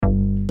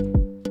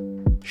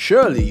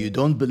Surely you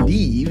don't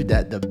believe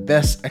that the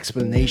best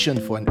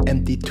explanation for an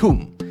empty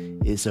tomb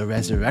is a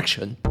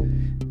resurrection.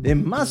 There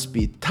must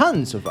be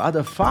tons of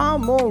other far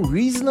more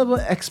reasonable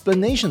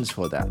explanations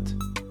for that.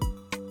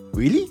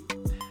 Really?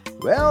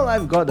 Well,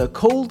 I've got a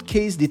cold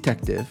case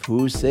detective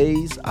who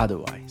says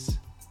otherwise.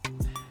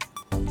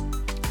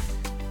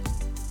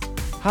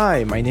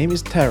 Hi, my name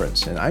is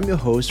Terence and I'm your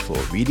host for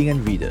Reading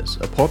and Readers,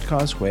 a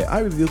podcast where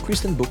I review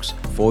Christian books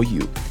for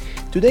you.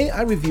 Today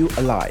I review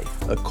Alive,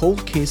 a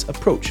cold case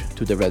approach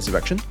to the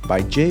resurrection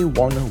by J.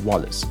 Warner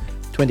Wallace,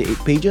 28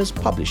 pages,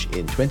 published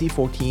in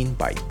 2014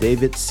 by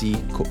David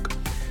C. Cook.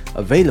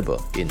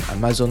 Available in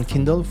Amazon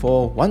Kindle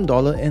for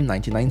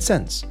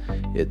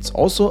 $1.99. It's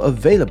also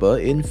available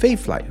in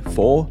Faithlight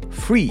for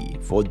free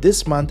for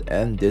this month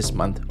and this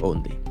month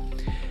only.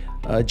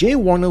 J.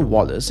 Warner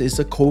Wallace is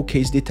a cold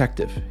case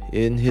detective.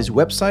 In his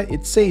website,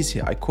 it says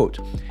here, I quote,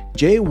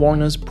 J.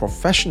 Warner's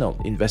professional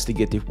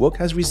investigative work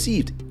has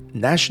received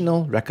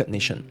national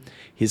recognition.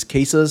 His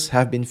cases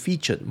have been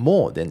featured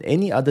more than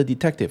any other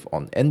detective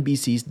on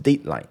NBC's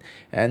Dateline,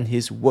 and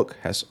his work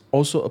has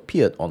also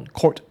appeared on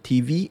Court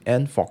TV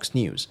and Fox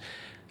News.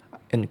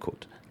 End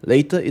quote.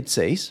 Later it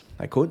says,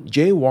 I quote,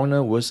 J.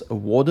 Warner was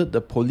awarded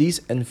the Police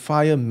and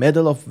Fire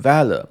Medal of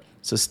Valor,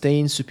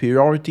 Sustained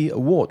Superiority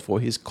Award for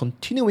his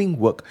continuing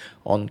work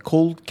on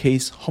cold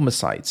case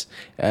homicides,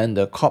 and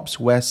the Corps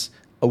West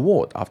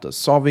Award after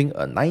solving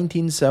a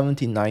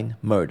 1979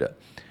 murder.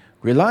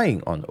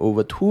 Relying on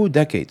over 2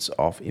 decades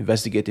of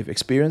investigative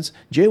experience,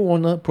 J.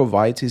 Warner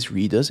provides his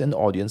readers and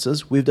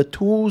audiences with the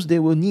tools they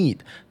will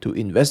need to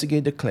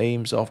investigate the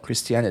claims of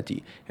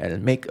Christianity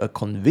and make a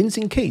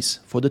convincing case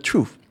for the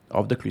truth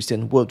of the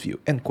Christian worldview.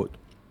 End quote.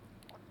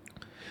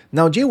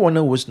 Now, J.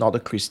 Warner was not a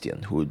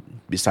Christian who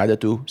decided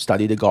to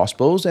study the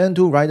Gospels and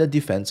to write a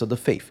defense of the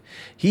faith.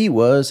 He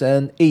was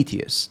an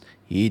atheist.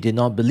 He did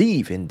not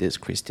believe in this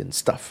Christian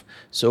stuff.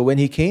 So when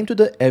he came to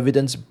the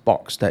evidence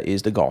box that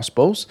is the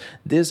Gospels,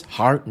 this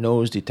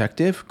hard-nosed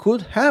detective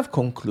could have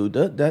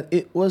concluded that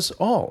it was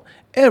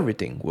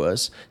everything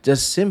was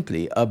just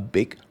simply a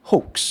big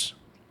hoax.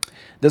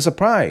 The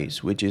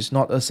surprise, which is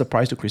not a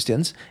surprise to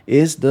Christians,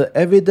 is the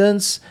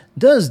evidence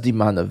does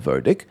demand a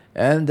verdict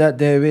and that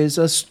there is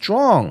a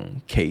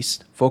strong case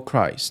for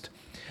Christ.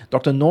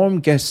 Dr.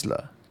 Norm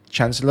Geisler,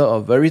 Chancellor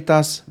of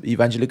Veritas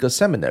Evangelical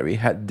Seminary,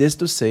 had this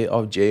to say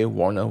of J.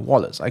 Warner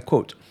Wallace, I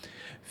quote,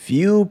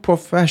 Few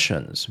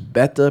professions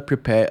better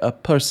prepare a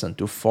person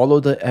to follow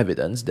the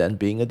evidence than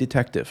being a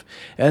detective,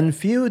 and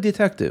few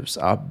detectives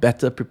are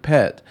better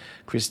prepared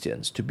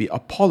Christians to be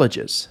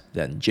apologists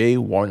than J.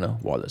 Warner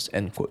Wallace,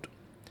 end quote.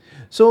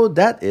 So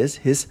that is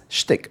his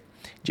shtick.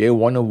 J.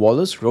 Warner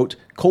Wallace wrote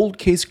Cold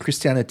Case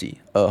Christianity,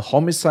 a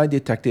homicide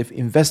detective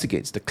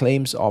investigates the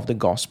claims of the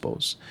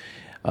Gospels.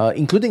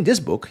 Including this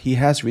book, he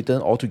has written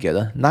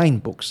altogether 9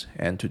 books,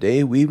 and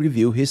today we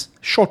review his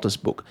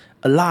shortest book,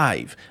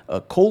 Alive,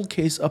 a cold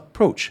case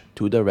approach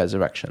to the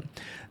resurrection.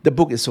 The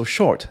book is so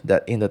short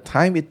that in the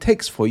time it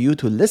takes for you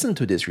to listen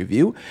to this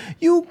review,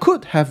 you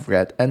could have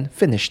read and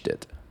finished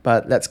it.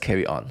 But let's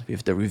carry on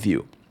with the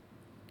review.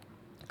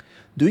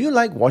 Do you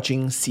like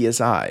watching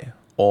CSI,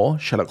 or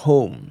Sherlock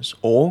Holmes,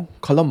 or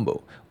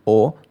Columbo,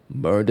 or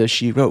Murder,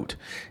 She Wrote?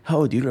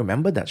 Oh, do you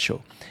remember that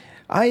show?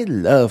 I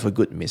love a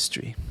good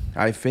mystery.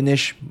 I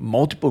finished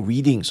multiple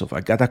readings of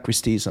Agatha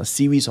Christie's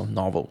series of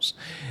novels.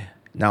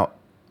 Now,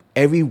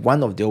 every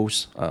one of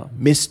those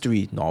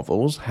mystery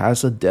novels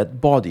has a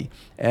dead body,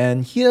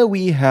 and here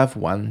we have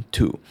one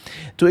too.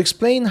 To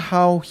explain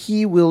how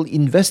he will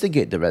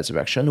investigate the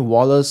resurrection,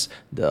 Wallace,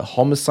 the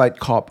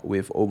homicide cop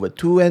with over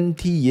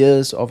 20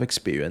 years of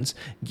experience,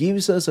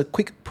 gives us a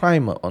quick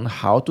primer on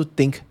how to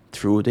think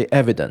through the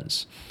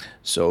evidence.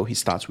 So he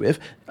starts with,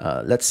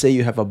 let's say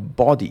you have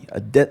a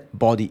dead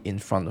body in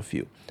front of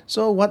you.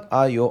 So what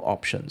are your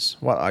options?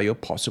 What are your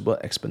possible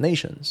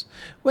explanations?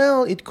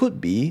 Well, it could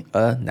be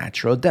a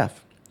natural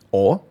death,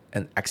 or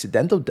an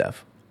accidental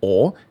death,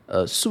 or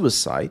a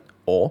suicide,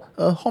 or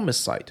a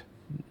homicide.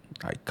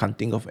 I can't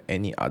think of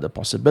any other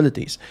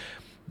possibilities.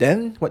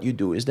 Then what you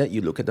do is that you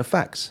look at the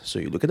facts. So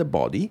you look at the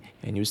body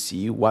and you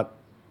see what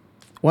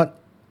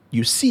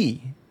you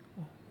see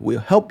will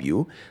help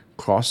you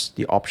cross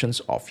the options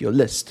of your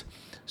list.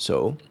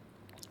 So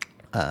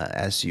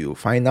as you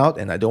find out,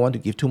 and I don't want to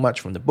give too much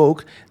from the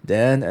book,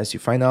 then as you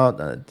find out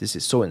this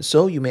is so and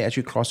so, you may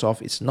actually cross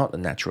off it's not a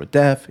natural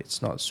death,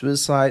 it's not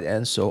suicide,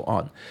 and so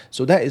on.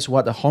 So that is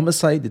what a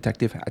homicide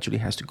detective actually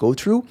has to go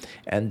through,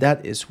 and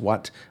that is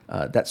what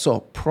that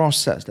sort of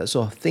process, that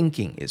sort of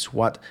thinking is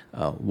what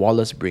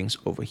Wallace brings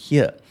over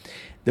here.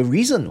 The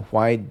reason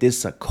why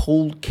this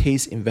cold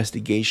case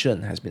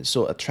investigation has been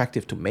so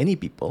attractive to many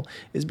people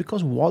is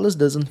because Wallace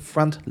doesn't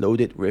front-load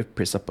it with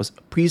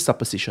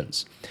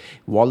presuppositions.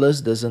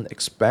 Wallace doesn't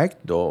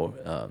expect, or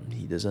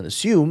he doesn't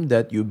assume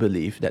that you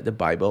believe that the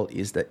Bible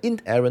is the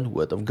inerrant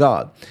word of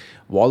God.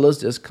 Wallace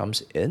just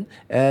comes in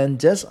and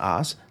just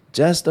asks,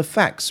 just the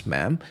facts,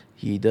 ma'am.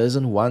 He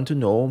doesn't want to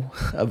know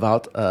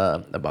about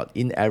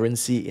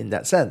inerrancy in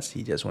that sense.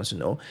 He just wants to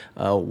know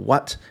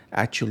what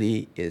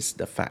actually is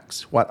the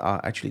facts. What are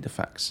actually the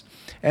facts?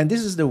 And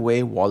this is the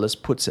way Wallace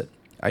puts it.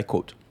 I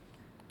quote,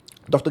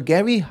 Dr.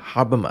 Gary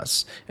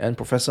Habermas and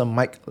Professor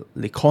Mike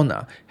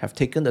Licona have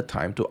taken the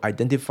time to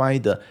identify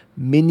the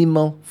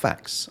minimal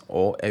facts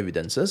or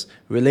evidences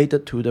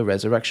related to the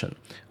resurrection.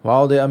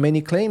 While there are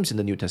many claims in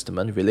the New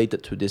Testament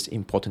related to this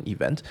important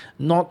event,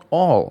 not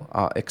all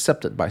are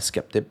accepted by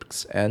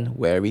skeptics and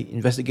wary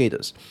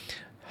investigators.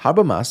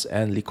 Habermas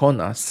and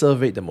Licona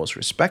surveyed the most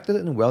respected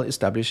and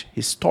well-established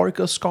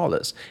historical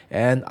scholars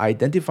and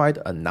identified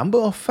a number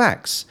of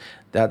facts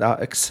that are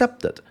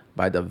accepted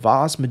by the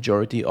vast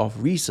majority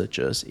of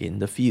researchers in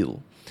the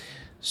field.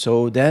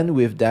 So then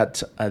with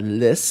that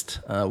list,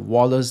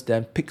 Wallace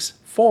then picks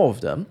 4 of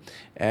them,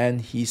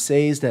 and he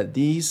says that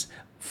these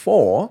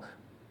 4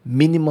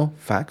 minimal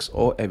facts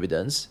or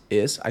evidence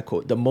is, I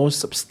quote, the most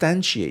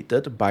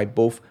substantiated by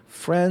both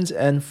friends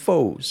and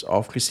foes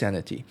of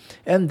Christianity.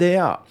 And they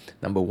are,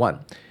 number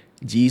 1,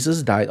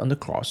 Jesus died on the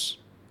cross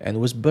and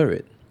was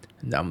buried.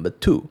 Number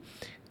 2,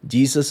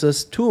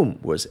 Jesus' tomb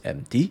was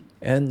empty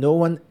and no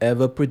one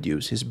ever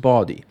produced his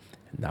body.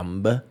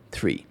 Number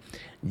 3,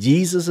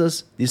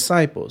 Jesus'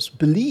 disciples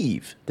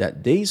believe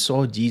that they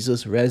saw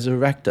Jesus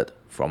resurrected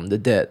from the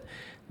dead.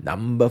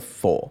 Number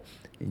 4,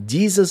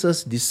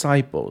 Jesus'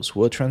 disciples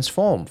were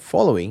transformed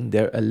following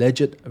their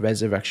alleged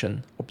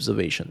resurrection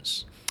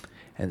observations.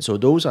 And so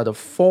those are the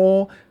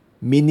 4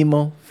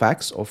 minimal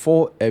facts or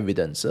 4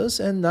 evidences,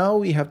 and now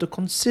we have to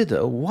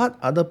consider what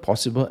are the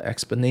possible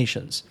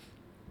explanations.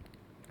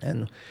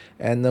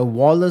 And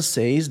Wallace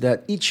says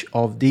that each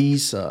of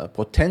these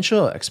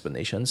potential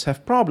explanations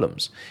have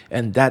problems,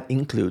 and that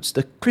includes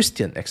the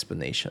Christian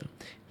explanation.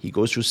 He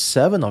goes through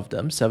 7 of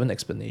them, 7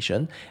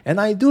 explanations, and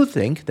I do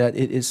think that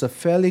it is a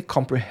fairly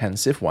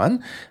comprehensive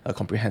one, a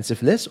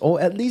comprehensive list, or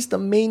at least the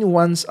main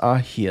ones are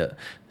here.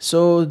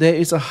 So there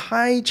is a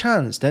high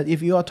chance that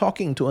if you are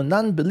talking to a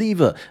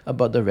non-believer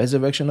about the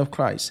resurrection of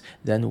Christ,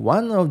 then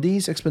one of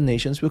these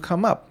explanations will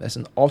come up as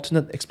an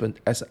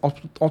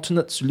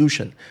alternate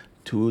solution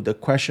to the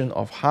question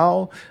of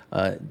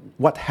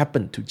what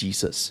happened to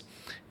Jesus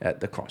at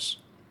the cross.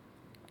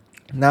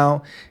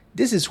 Now,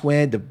 this is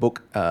where the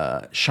book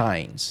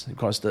shines,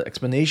 because the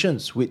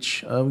explanations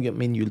which,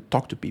 you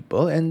talk to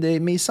people and they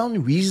may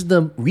sound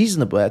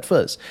reasonable at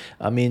first.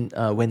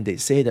 When they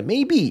say that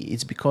maybe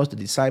it's because the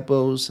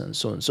disciples and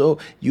so,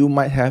 you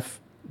might have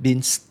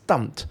been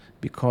stumped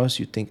because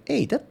you think,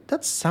 hey,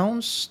 that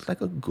sounds like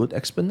a good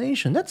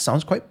explanation. That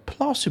sounds quite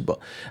plausible.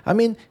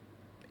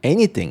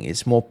 Anything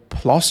is more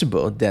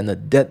plausible than a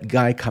dead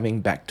guy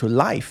coming back to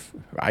life,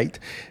 right?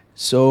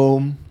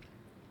 So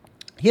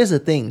here's the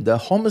thing. The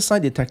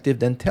homicide detective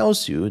then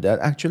tells you that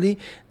actually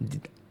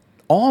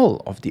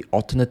all of the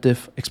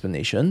alternative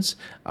explanations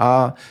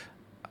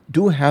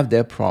do have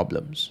their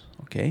problems,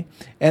 okay?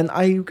 And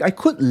I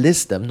could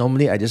list them.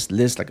 Normally, I just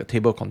list like a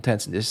table of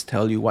contents and just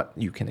tell you what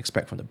you can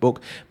expect from the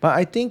book. But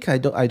I think I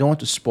don't want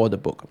to spoil the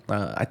book.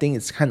 I think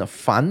it's kind of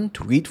fun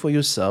to read for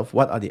yourself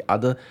what are the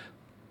other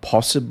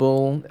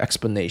possible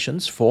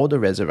explanations for the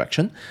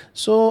resurrection.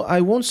 So I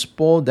won't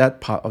spoil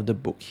that part of the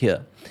book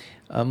here.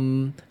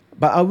 But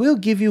I will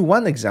give you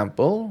one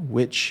example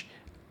which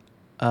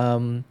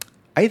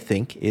I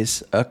think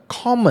is a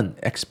common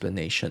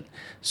explanation.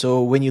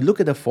 So when you look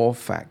at the 4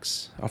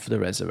 facts of the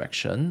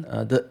resurrection,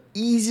 the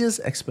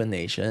easiest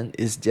explanation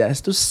is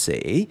just to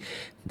say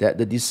that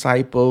the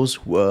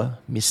disciples were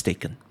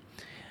mistaken.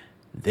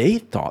 They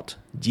thought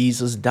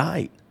Jesus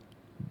died,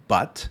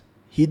 but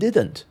he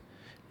didn't.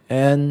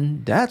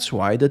 And that's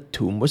why the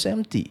tomb was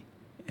empty.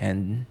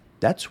 And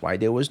that's why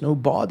there was no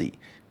body,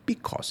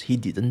 because he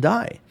didn't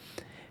die.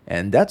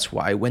 And that's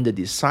why when the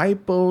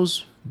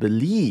disciples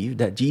believed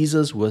that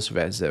Jesus was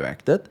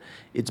resurrected,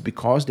 it's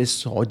because they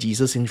saw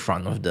Jesus in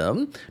front of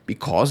them,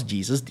 because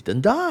Jesus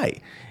didn't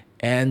die.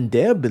 And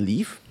their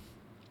belief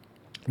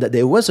that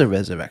there was a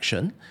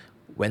resurrection,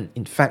 when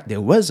in fact there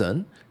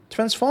wasn't,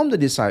 transformed the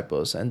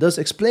disciples and thus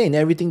explain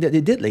everything that they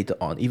did later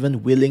on,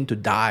 even willing to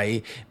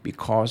die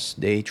because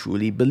they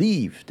truly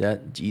believed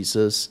that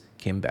Jesus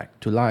came back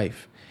to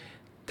life.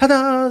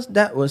 Ta-da!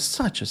 That was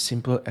such a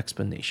simple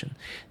explanation.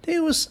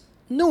 There was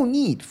no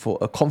need for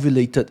a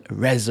convoluted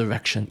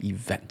resurrection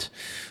event.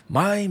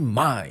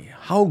 My,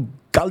 how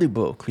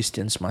gullible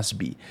Christians must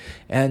be,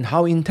 and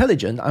how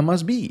intelligent I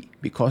must be,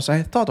 because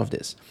I thought of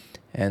this.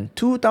 And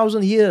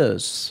 2,000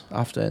 years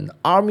after an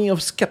army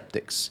of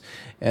skeptics,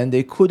 and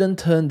they couldn't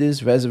turn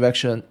this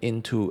resurrection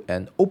into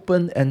an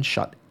open and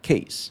shut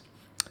case.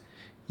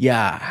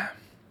 Yeah.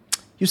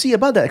 You see,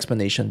 about that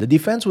explanation, the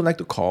defense would like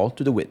to call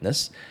to the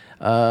witness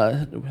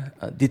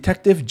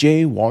Detective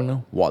J.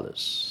 Warner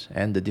Wallace.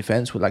 And the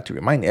defense would like to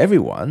remind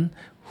everyone,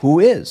 who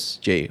is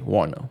J.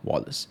 Warner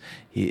Wallace?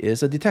 He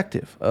is a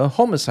detective, a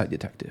homicide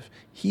detective.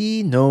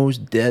 He knows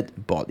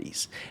dead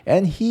bodies.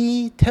 And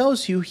he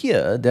tells you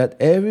here that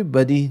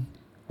everybody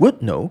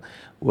would know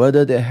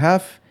whether they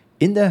have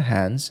in their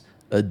hands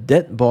a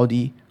dead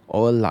body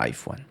or a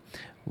live one.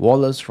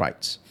 Wallace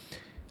writes,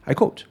 I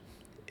quote,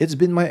 "It's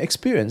been my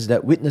experience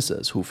that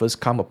witnesses who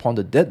first come upon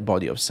the dead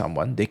body of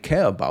someone they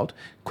care about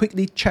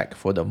quickly check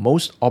for the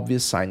most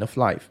obvious sign of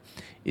life.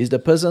 Is the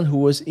person who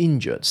was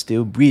injured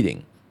still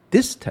breathing?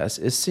 This test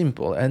is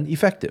simple and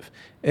effective.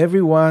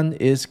 Everyone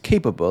is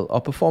capable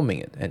of performing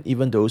it, and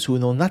even those who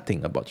know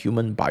nothing about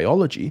human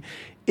biology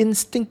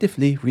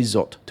instinctively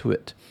resort to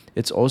it.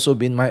 It's also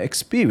been my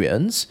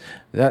experience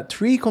that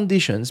three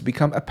conditions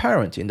become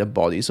apparent in the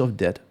bodies of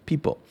dead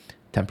people: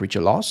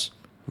 temperature loss,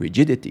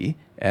 rigidity,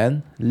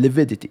 and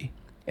lividity."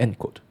 End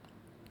quote.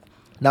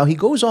 Now, he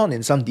goes on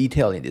in some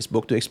detail in this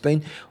book to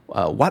explain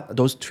what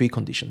those three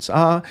conditions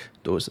are,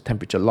 those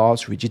temperature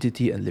loss,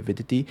 rigidity, and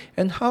lividity,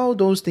 and how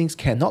those things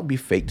cannot be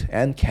faked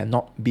and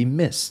cannot be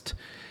missed.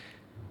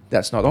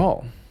 That's not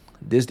all.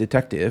 This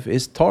detective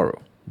is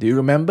thorough. Do you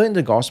remember in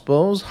the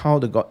Gospels how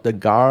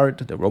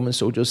the Roman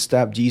soldiers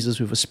stabbed Jesus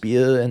with a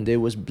spear and there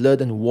was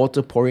blood and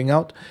water pouring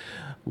out?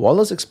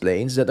 Wallace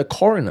explains that a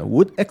coroner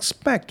would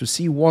expect to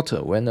see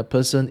water when a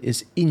person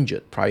is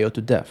injured prior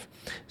to death.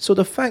 So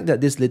the fact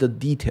that this little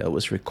detail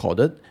was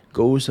recorded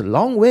goes a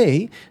long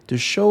way to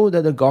show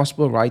that the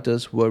Gospel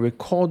writers were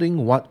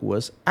recording what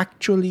was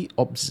actually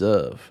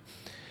observed.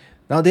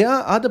 Now, there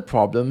are other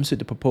problems with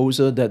the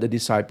proposal that the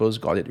disciples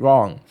got it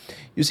wrong.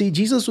 You see,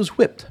 Jesus was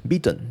whipped,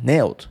 beaten,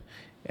 nailed.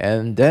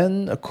 And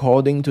then,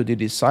 according to the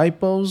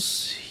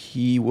disciples,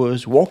 he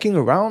was walking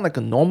around like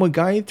a normal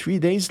guy 3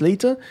 days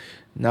later.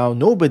 Now,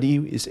 nobody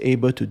is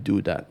able to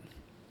do that.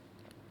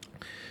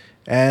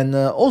 And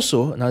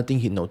also, another thing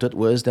he noted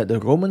was that the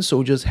Roman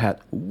soldiers had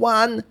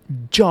one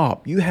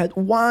job. You had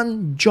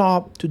one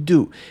job to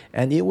do,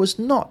 and it was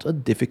not a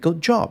difficult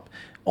job.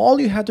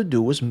 All you had to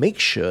do was make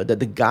sure that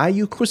the guy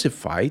you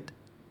crucified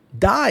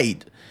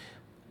died,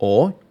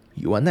 or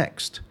you are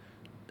next.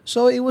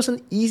 So it was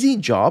an easy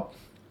job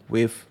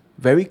with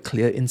very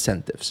clear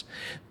incentives.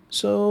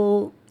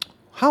 So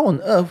how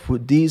on earth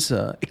would these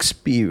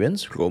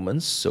experienced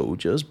Roman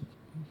soldiers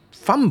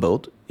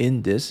fumbled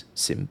in this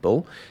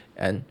simple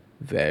and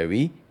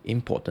very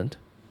important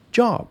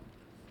job?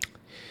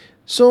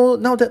 So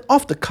now that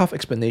off-the-cuff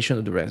explanation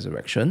of the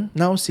resurrection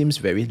now seems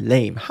very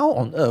lame. How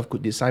on earth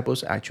could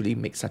disciples actually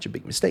make such a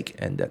big mistake,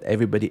 and that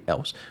everybody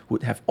else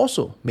would have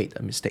also made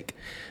a mistake?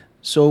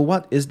 So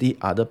what is the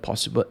other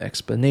possible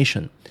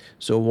explanation?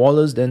 So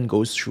Wallace then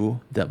goes through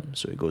them.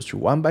 So he goes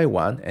through one by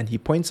one and he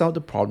points out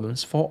the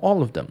problems for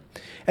all of them.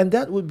 And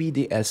that would be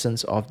the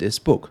essence of this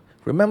book.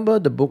 Remember,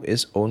 the book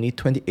is only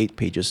 28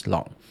 pages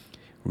long.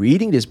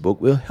 Reading this book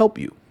will help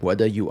you,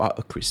 whether you are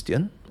a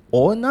Christian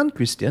or a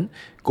non-Christian,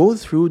 go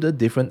through the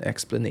different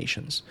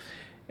explanations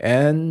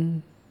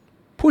and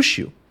push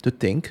you to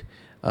think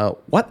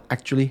what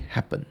actually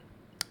happened.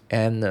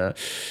 And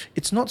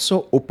it's not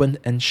so open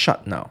and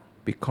shut now,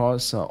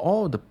 because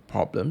all the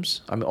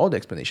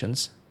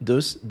explanations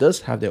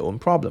does have their own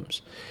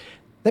problems.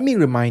 Let me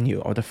remind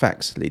you of the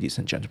facts, ladies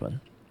and gentlemen.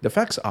 The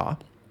facts are,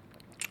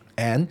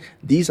 and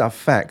these are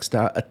facts that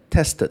are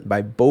attested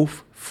by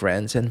both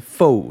friends and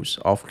foes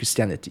of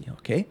Christianity,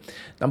 okay?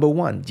 Number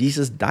one,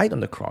 Jesus died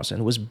on the cross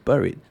and was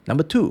buried.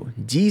 Number two,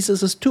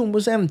 Jesus' tomb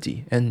was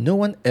empty and no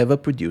one ever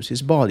produced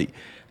his body.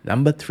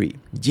 Number three,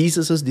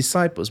 Jesus'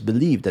 disciples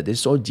believed that they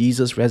saw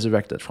Jesus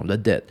resurrected from the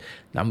dead.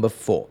 Number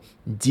four,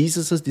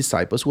 Jesus'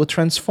 disciples were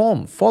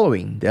transformed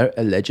following their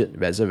alleged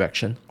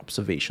resurrection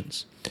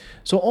observations.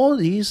 So all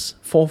these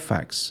four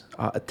facts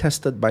are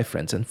attested by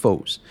friends and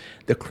foes.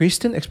 The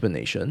Christian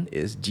explanation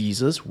is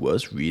Jesus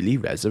was really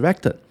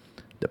resurrected.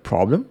 The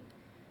problem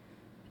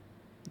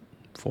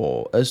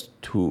for us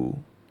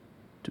to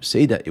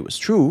say that it was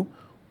true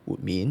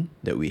would mean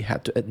that we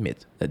had to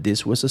admit that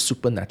this was a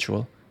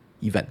supernatural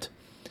event.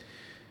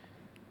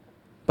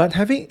 But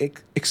having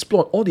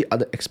explored all the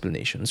other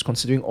explanations,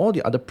 considering all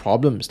the other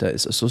problems that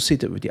is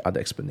associated with the other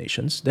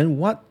explanations, then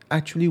what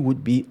actually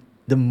would be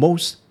the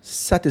most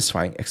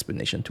satisfying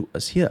explanation to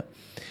us here?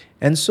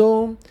 And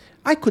so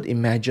I could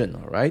imagine,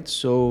 all right,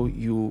 so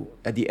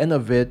at the end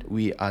of it,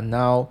 we are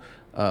now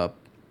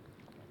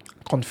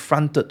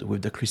confronted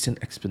with the Christian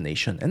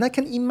explanation. And I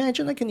can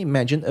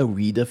imagine a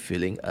reader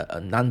feeling, a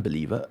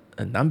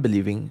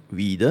non-believing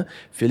reader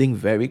feeling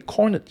very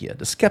cornered here.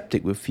 The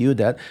skeptic will feel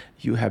that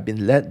you have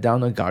been led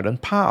down a garden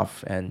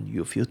path and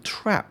you feel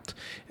trapped.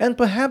 And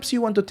perhaps you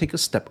want to take a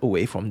step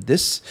away from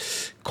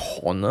this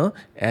corner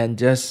and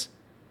just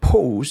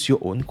pose your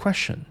own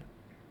question.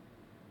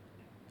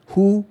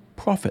 Who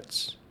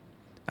profits?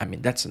 I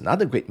mean, that's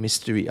another great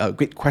mystery, a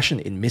great question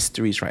in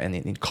mysteries, right? And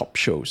in cop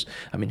shows.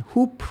 I mean,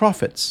 who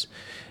profits?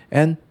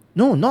 And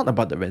no, not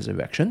about the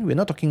resurrection. We're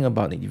not talking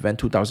about an event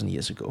 2,000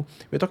 years ago.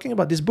 We're talking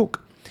about this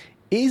book.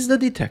 Is the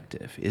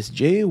detective, is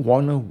J.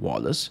 Warner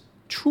Wallace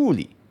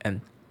truly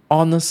an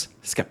honest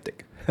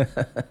skeptic?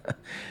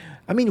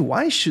 I mean,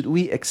 why should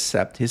we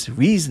accept his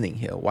reasoning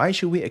here? Why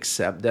should we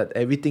accept that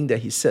everything that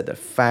he said, the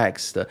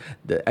facts, the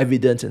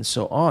evidence, and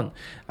so on?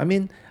 I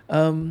mean,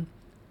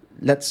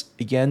 let's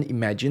again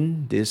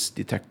imagine this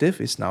detective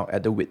is now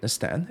at the witness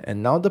stand,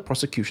 and now the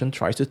prosecution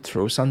tries to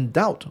throw some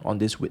doubt on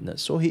this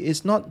witness. So he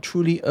is not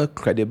truly a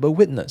credible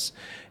witness.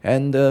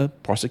 And the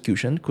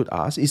prosecution could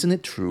ask, isn't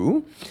it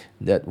true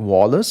that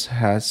Wallace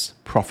has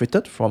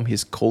profited from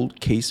his cold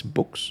case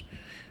books?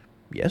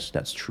 Yes,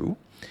 that's true.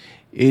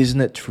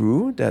 Isn't it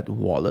true that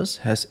Wallace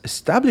has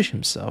established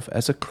himself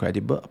as a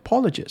credible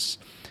apologist?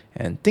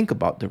 And think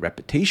about the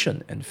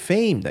reputation and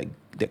fame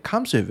that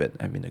comes with it.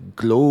 I mean, a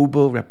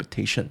global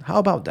reputation. How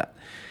about that?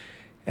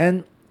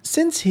 And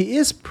since he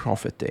is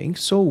profiting,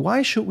 so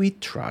why should we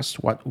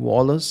trust what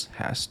Wallace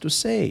has to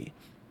say?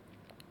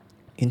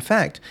 In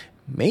fact,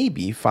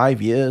 maybe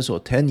 5 years or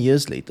 10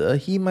 years later,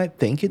 he might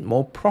think it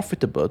more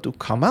profitable to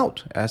come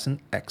out as an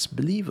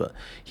ex-believer.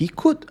 He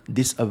could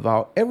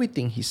disavow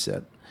everything he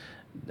said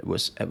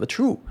was ever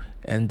true,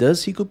 and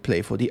thus he could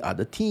play for the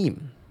other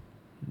team,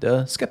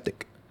 the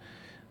skeptic.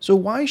 So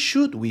why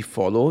should we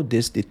follow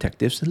this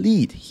detective's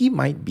lead? He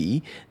might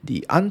be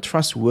the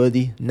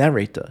untrustworthy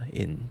narrator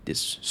in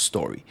this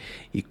story.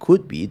 He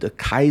could be the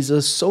Kaiser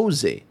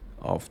Soze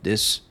of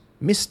this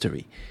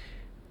mystery.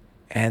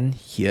 And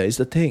here is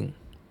the thing.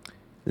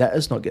 Let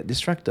us not get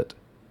distracted.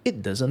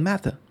 It doesn't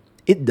matter.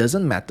 It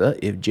doesn't matter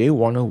if J.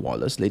 Warner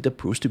Wallace later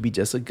proves to be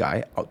just a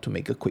guy out to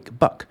make a quick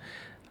buck.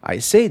 I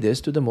say this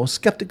to the most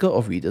skeptical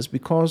of readers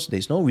because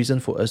there's no reason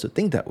for us to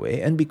think that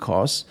way, and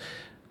because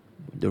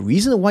the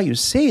reason why you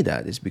say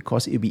that is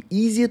because it would be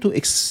easier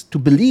to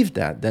believe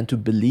that than to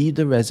believe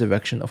the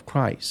resurrection of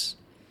Christ.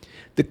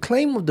 The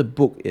claim of the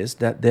book is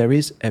that there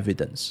is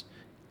evidence,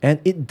 and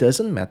it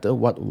doesn't matter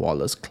what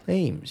Wallace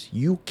claims.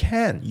 You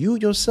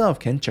yourself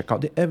can check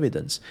out the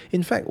evidence.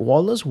 In fact,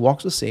 Wallace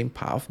walks the same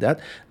path that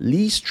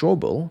Lee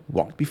Strobel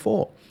walked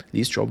before.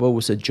 Lee Strobel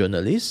was a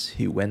journalist.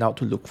 He went out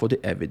to look for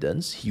the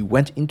evidence. He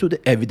went into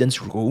the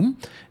evidence room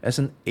as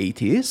an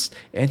atheist,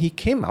 and he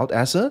came out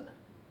as a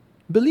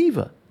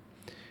believer.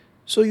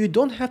 So you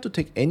don't have to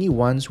take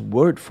anyone's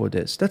word for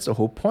this. That's the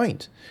whole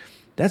point.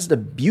 That's the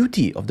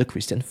beauty of the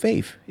Christian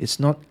faith. It's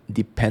not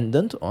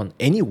dependent on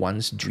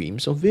anyone's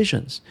dreams or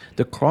visions.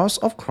 The cross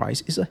of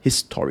Christ is a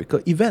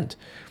historical event.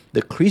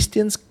 The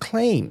Christians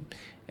claim,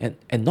 and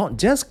not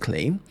just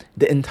claim,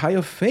 the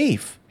entire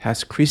faith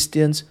has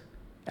Christians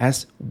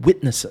as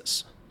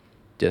witnesses.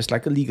 Just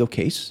like a legal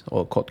case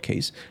or a court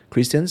case,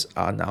 Christians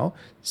are now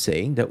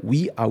saying that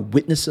we are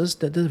witnesses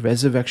that the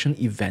resurrection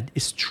event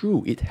is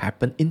true. It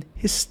happened in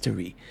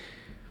history.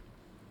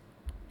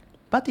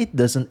 But it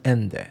doesn't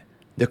end there.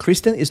 The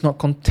Christian is not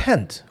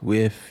content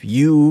with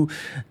you,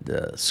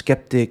 the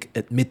skeptic,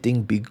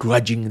 admitting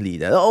begrudgingly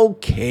that,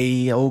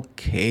 okay,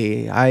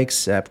 I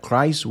accept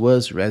Christ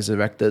was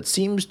resurrected.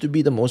 Seems to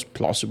be the most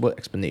plausible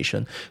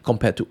explanation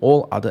compared to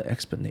all other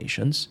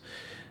explanations.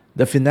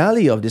 The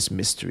finale of this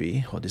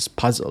mystery or this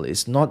puzzle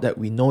is not that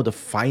we know the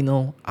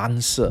final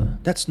answer.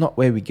 That's not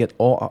where we get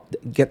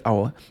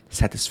our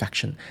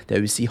satisfaction,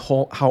 that we see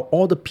how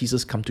all the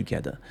pieces come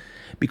together.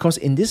 Because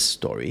in this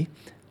story,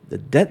 the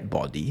dead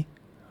body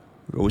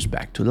rose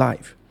back to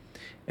life.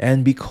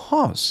 And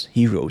because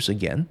he rose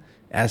again,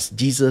 as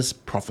Jesus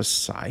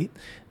prophesied,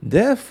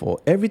 therefore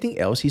everything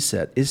else he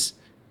said is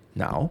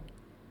now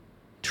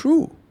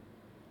true.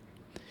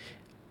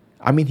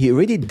 I mean, he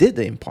already did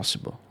the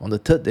impossible. On the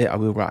third day I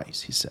will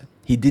rise, he said.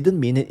 He didn't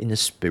mean it in a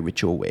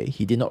spiritual way.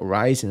 He did not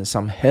rise in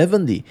some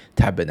heavenly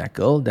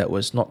tabernacle that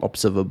was not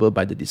observable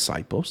by the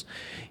disciples.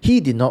 He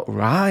did not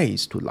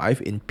rise to life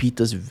in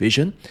Peter's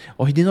vision,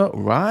 or he did not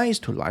rise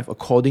to life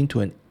according to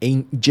an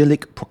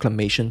angelic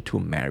proclamation to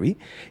Mary.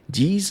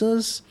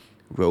 Jesus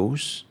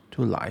rose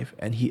to life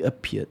and he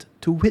appeared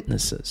to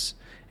witnesses.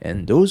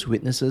 And those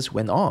witnesses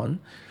went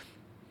on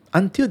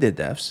until their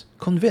deaths,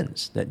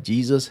 convinced that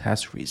Jesus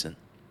has risen.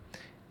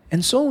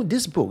 And so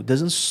this book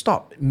doesn't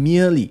stop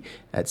merely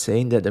at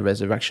saying that the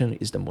resurrection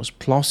is the most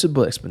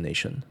plausible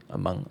explanation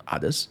among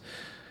others.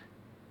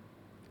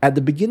 At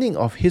the beginning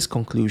of his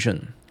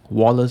conclusion,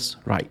 Wallace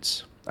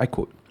writes, I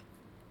quote,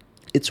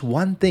 "It's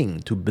one thing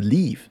to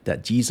believe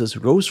that Jesus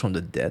rose from the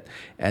dead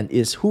and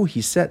is who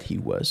he said he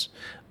was,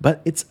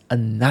 but it's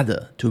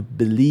another to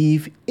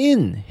believe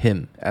in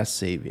him as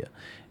Savior.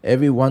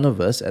 Every one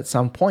of us at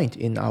some point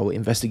in our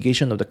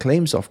investigation of the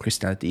claims of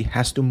Christianity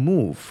has to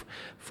move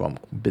from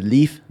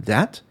belief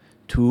that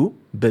to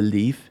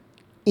belief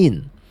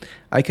in.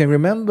 I can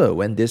remember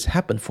when this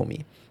happened for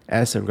me.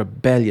 As a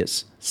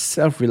rebellious,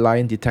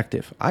 self-reliant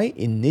detective, I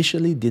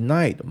initially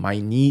denied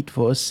my need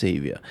for a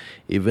savior,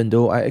 even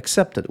though I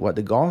accepted what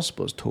the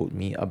Gospels told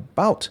me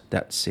about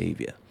that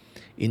savior.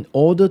 In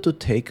order to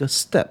take a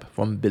step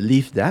from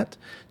belief that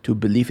to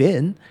belief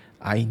in,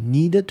 I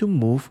needed to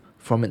move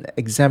from an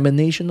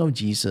examination of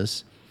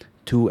Jesus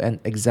to an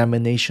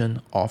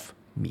examination of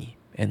me."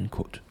 End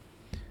quote.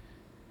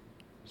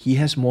 He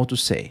has more to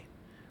say,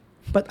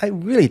 but I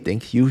really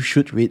think you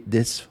should read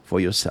this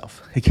for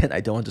yourself. Again, I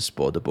don't want to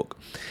spoil the book.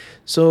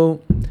 So,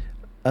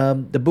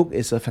 the book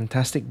is a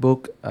fantastic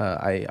book.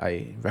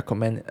 I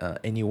recommend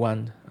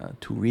anyone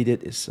to read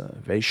it. It's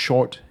very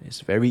short.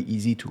 It's very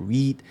easy to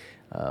read.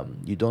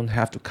 You don't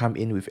have to come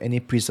in with any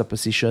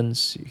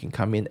presuppositions. You can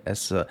come in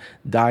as a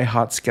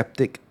die-hard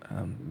skeptic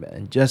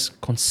and just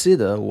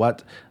consider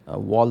what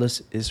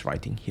Wallace is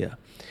writing here.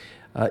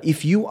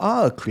 If you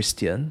are a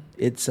Christian,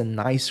 it's a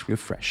nice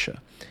refresher.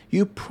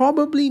 You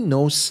probably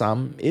know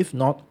some, if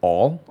not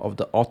all, of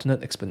the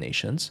alternate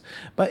explanations,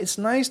 but it's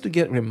nice to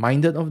get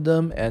reminded of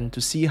them and to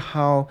see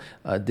how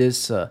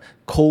this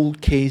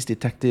cold case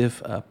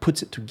detective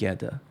puts it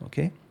together.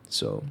 Okay,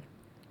 so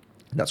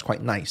that's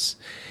quite nice.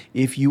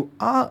 If you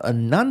are a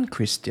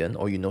non-Christian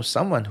or you know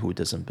someone who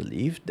doesn't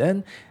believe,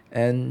 then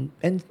and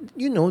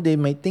they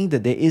might think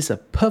that there is a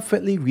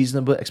perfectly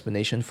reasonable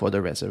explanation for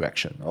the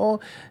resurrection, or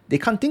they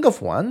can't think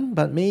of one,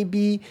 but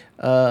maybe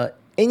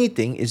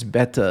anything is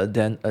better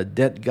than a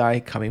dead guy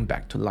coming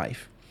back to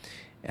life.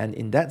 And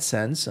in that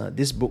sense,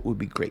 this book would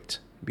be great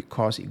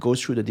because it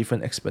goes through the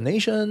different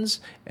explanations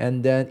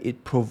and then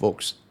it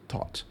provokes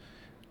thought.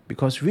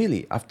 Because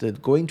really, after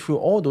going through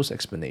all those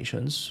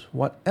explanations,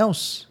 what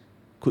else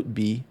could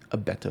be a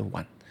better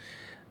one?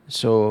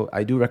 So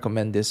I do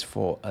recommend this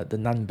for the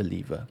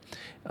non-believer.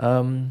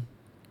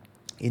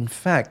 In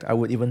fact, I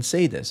would even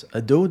say this,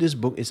 although this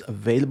book is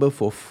available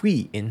for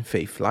free in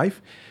Faith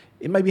Life,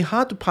 it might be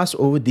hard to pass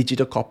over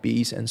digital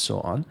copies and so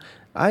on.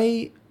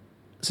 I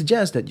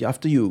suggest that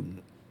after you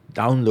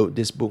download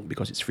this book,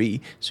 because it's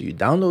free, so you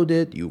download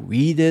it, you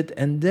read it,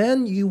 and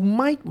then you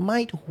might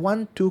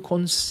want to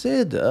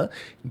consider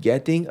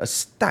getting a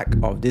stack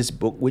of this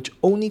book, which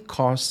only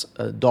costs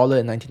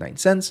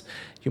 $1.99.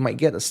 You might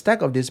get a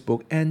stack of this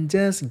book and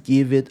just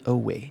give it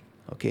away.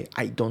 Okay,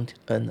 I don't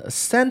earn a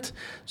cent,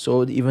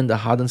 so even the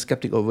hardened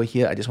skeptic over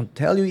here, I just want to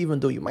tell you, even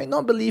though you might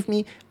not believe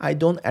me, I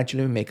don't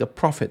actually make a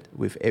profit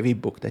with every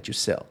book that you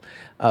sell,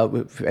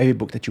 with every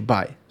book that you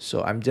buy.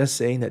 So I'm just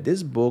saying that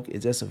this book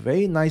is just a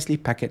very nicely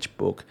packaged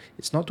book.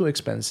 It's not too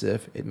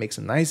expensive, it makes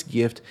a nice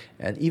gift,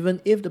 and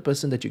even if the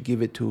person that you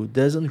give it to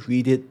doesn't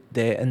read it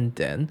there and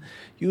then,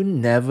 you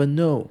never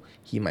know.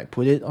 He might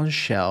put it on a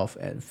shelf,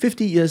 and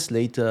 50 years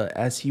later,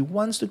 as he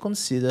wants to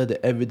consider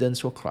the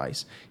evidence for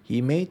Christ,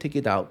 he may take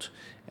it out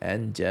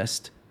and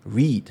just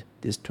read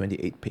these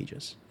 28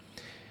 pages.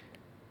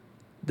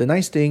 The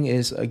nice thing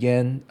is,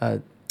 again,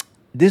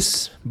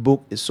 this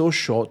book is so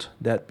short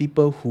that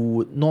people who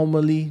would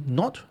normally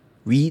not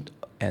read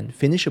and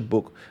finish a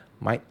book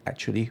might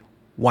actually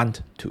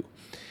want to.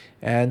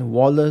 And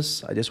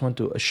Wallace, I just want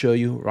to assure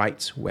you,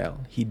 writes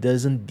well. He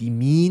doesn't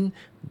demean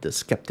the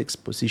skeptic's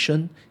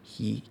position.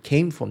 He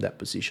came from that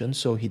position,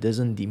 so he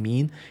doesn't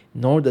demean,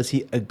 nor does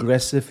he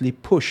aggressively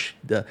push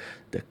the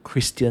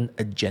Christian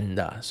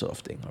agenda sort of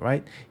thing, all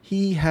right?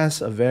 He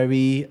has a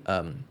very,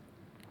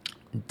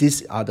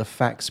 these are the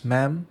facts,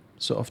 ma'am,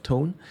 sort of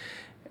tone.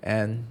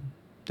 And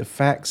the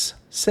facts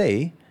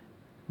say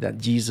that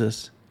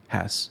Jesus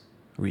has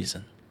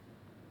risen.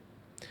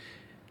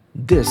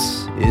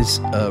 This is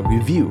a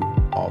review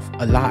of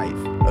Alive,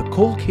 a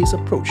cold case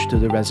approach to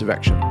the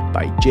resurrection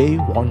by J.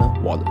 Warner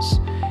Wallace.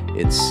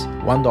 It's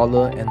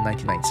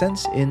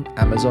 $1.99 in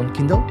Amazon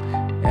Kindle,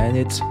 and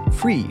it's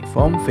free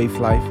from Faith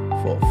Life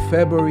for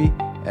February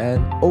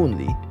and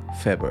only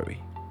February.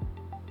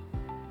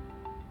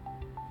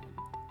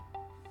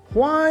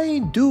 Why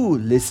do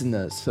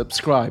listeners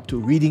subscribe to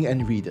Reading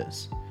and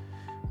Readers?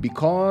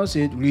 Because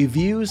it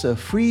reviews a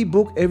free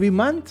book every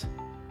month?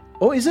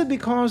 Or is it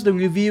because the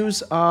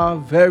reviews are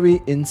very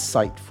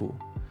insightful?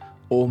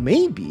 Or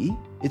maybe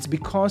it's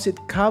because it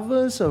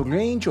covers a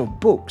range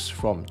of books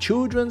from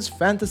children's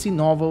fantasy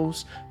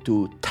novels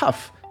to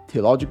tough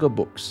theological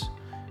books.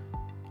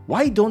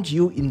 Why don't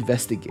you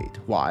investigate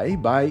why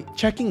by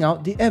checking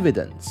out the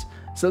evidence?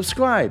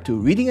 Subscribe to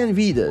Reading and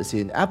Readers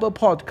in Apple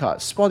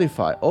Podcasts,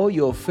 Spotify, or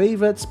your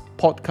favorite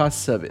podcast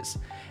service,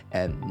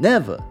 and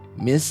never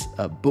miss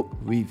a book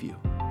review.